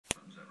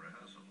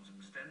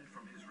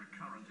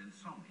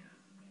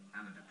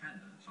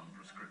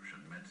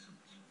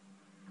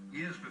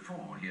Years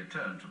before, he had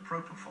turned to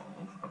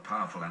propofol, a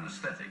powerful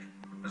anesthetic,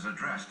 as a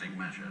drastic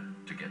measure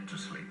to get to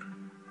sleep.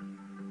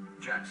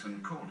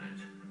 Jackson called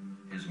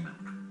it his milk.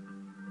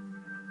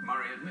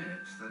 Murray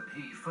admits that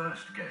he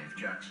first gave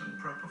Jackson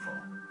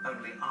propofol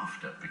only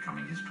after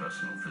becoming his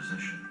personal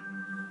physician.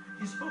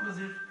 He spoke as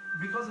if,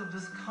 because of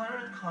this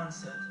current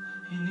concept,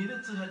 he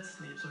needed to get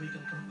sleep so he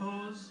can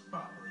compose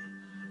properly,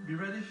 be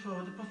ready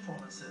for the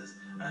performances,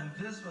 and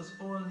this was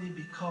only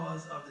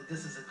because of the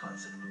 "this is a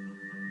concept."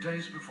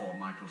 Days before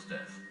Michael's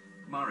death,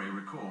 Murray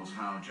recalls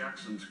how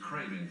Jackson's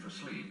craving for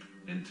sleep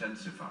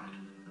intensified.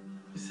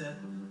 He said,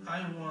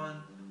 "I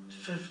want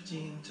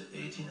 15 to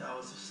 18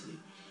 hours of sleep."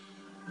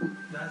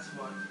 That's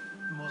what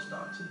most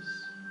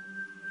doctors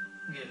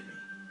gave me.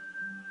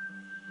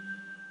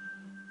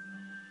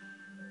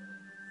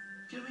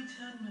 Give me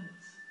 10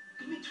 minutes.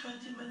 Give me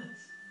 20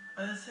 minutes.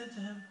 And I said to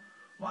him,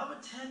 why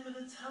would 10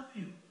 minutes help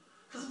you?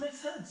 Doesn't make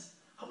sense.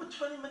 How would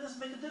 20 minutes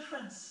make a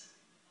difference?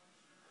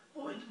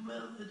 Oh, it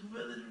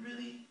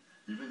really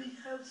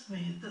helps me.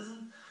 It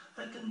doesn't,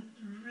 I can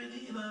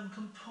really, I'm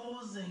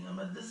composing. I'm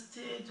at this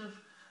stage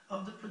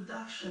of the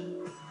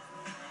production.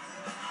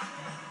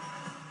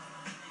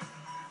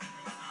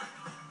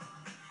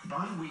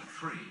 By week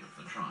 3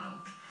 of the trial,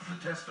 the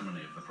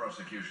testimony of the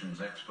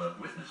prosecution's expert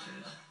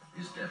witnesses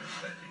is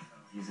devastating.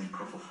 Using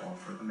propofol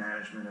for the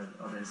management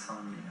of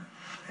insomnia,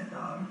 and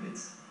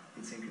it's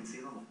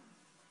inconceivable.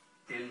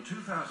 In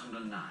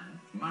 2009,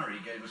 Murray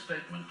gave a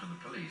statement to the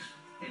police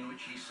in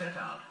which he set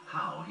out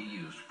how he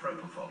used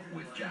propofol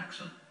with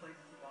Jackson.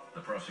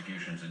 The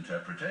prosecution's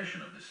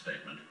interpretation of this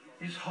statement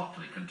is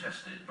hotly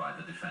contested by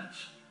the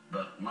defense,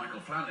 but Michael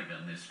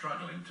Flanagan is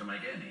struggling to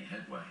make any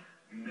headway.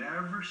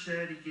 Never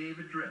said he gave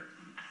a drip.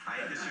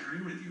 I disagree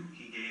with you.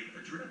 He gave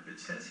a drip. It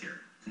says here.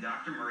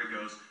 Dr. Murray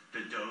goes,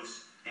 the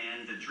dose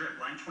and the drip.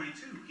 Line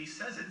 22. He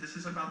says it. This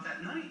is about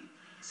that night.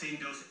 Same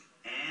dose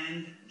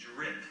and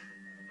drip.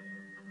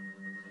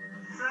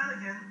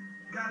 Flanagan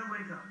gotta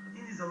wake up.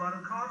 He needs a lot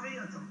of coffee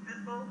and some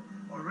Pitbull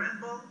or Red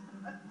Bull.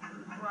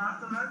 For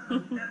after that,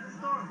 that's the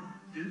story.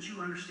 Didn't you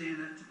understand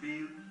that to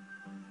be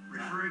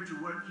referring to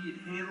what he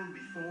had handled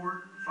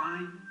before?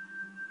 Fine.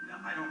 No,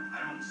 I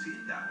don't see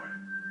it that way.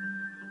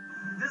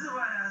 This is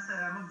why I say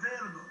I'm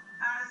available.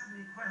 Ask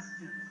me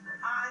questions.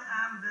 I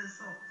am the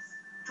source.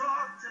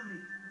 Talk to me.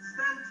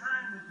 Spend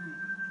time with me.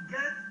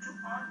 Get to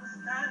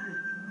understand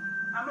it.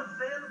 I'm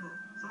available.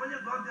 So when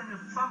you're going and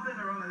you're fumbling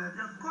around like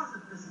that, of course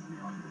it pisses me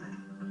off.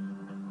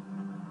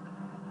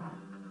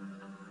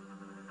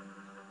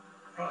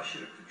 Probably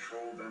should have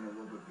controlled them a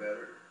little bit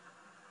better.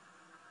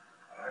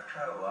 I've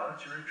tried a lot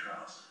of jury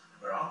trials,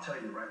 but I'll tell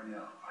you right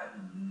now, I've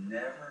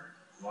never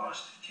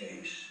lost a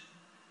case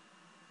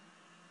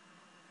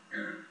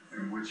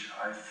in which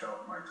I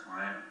felt my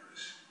client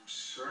was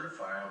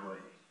certifiably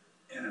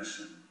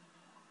innocent.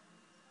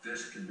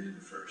 This could be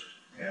the first.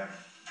 Yeah.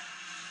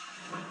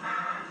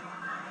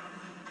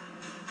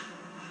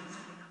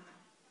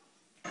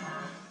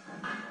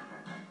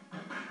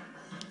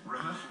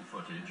 Rehearsal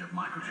footage of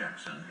Michael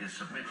Jackson is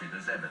submitted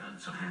as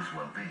evidence of his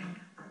well-being.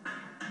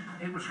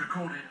 It was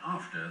recorded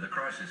after the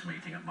crisis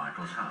meeting at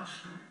Michael's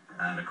house,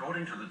 and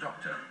according to the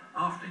doctor,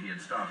 after he had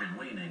started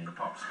weaning the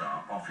pop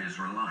star off his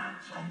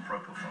reliance on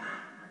propofol.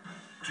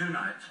 2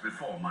 nights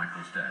before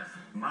Michael's death,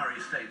 Murray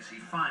states he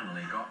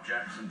finally got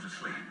Jackson to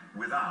sleep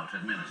without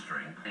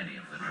administering any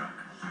of the drug.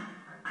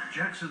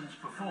 Jackson's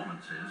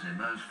performances in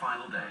those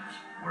final days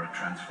were a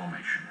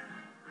transformation.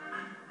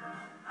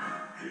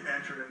 He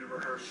entered into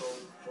rehearsal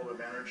full of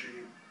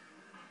energy,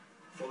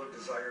 full of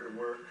desire to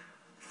work,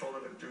 full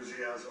of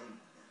enthusiasm,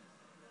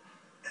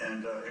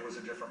 and it was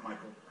a different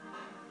Michael.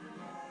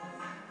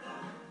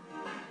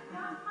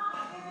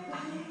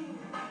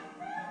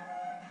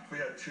 We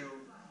had 2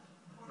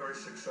 very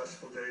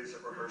successful days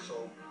at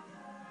rehearsal.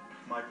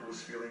 Michael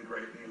was feeling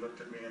great, and he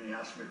looked at me and he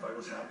asked me if I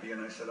was happy,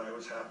 and I said I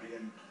was happy,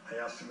 and I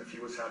asked him if he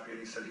was happy, and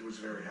he said he was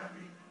very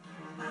happy.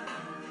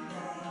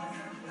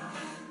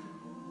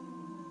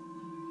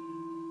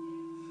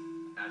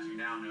 As you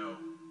now know,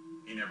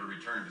 he never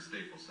returned to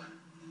Staples Center.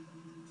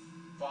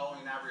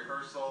 Following that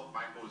rehearsal,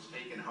 Michael was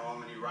taken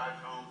home, and he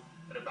arrived home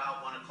at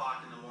about 1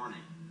 o'clock in the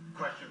morning. The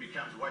question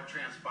becomes, what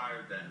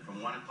transpired then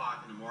from 1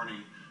 o'clock in the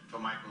morning till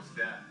Michael's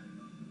death?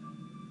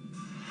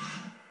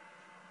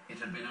 It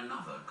had been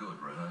another good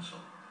rehearsal.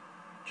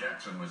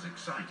 Jackson was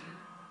excited,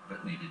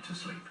 but needed to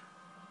sleep.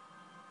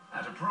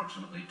 At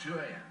approximately 2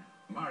 a.m.,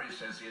 Murray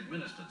says he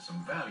administered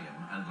some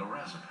Valium and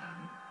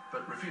lorazepam,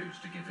 but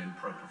refused to give him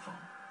propofol.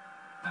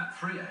 At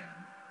 3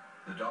 a.m.,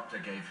 the doctor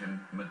gave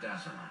him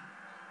midazolam.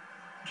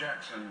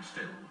 Jackson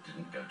still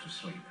didn't go to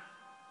sleep.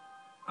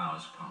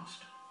 Hours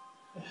passed.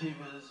 He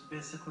was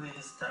basically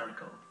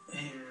hysterical.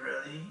 He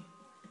really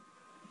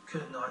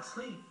could not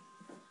sleep.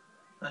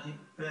 And he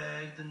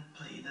begged and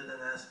pleaded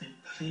and asked me,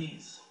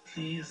 please,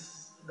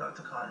 please,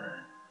 Dr.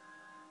 Conrad,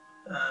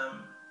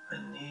 I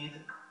need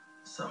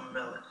some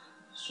milk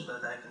so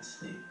that I can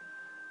sleep.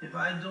 If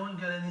I don't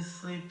get any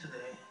sleep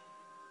today,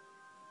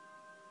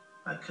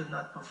 I could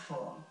not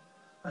perform.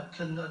 I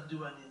could not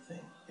do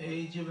anything.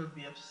 AJ will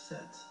be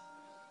upset.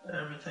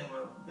 everything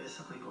will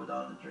basically go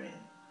down the drain.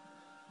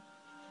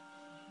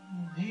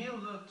 He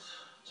looked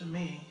to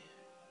me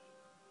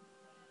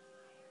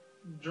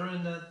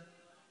during that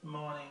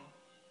morning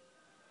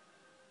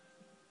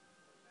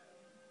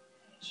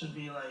to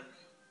be like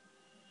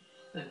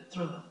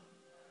Thriller.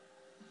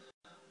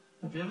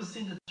 Have you ever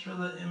seen the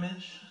Thriller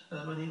image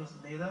that when he was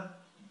made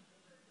up?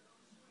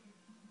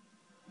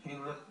 He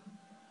looked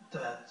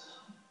that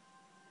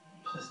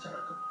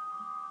hysterical.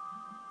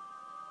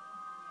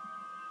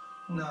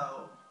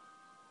 Now,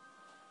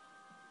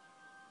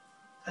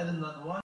 I did not want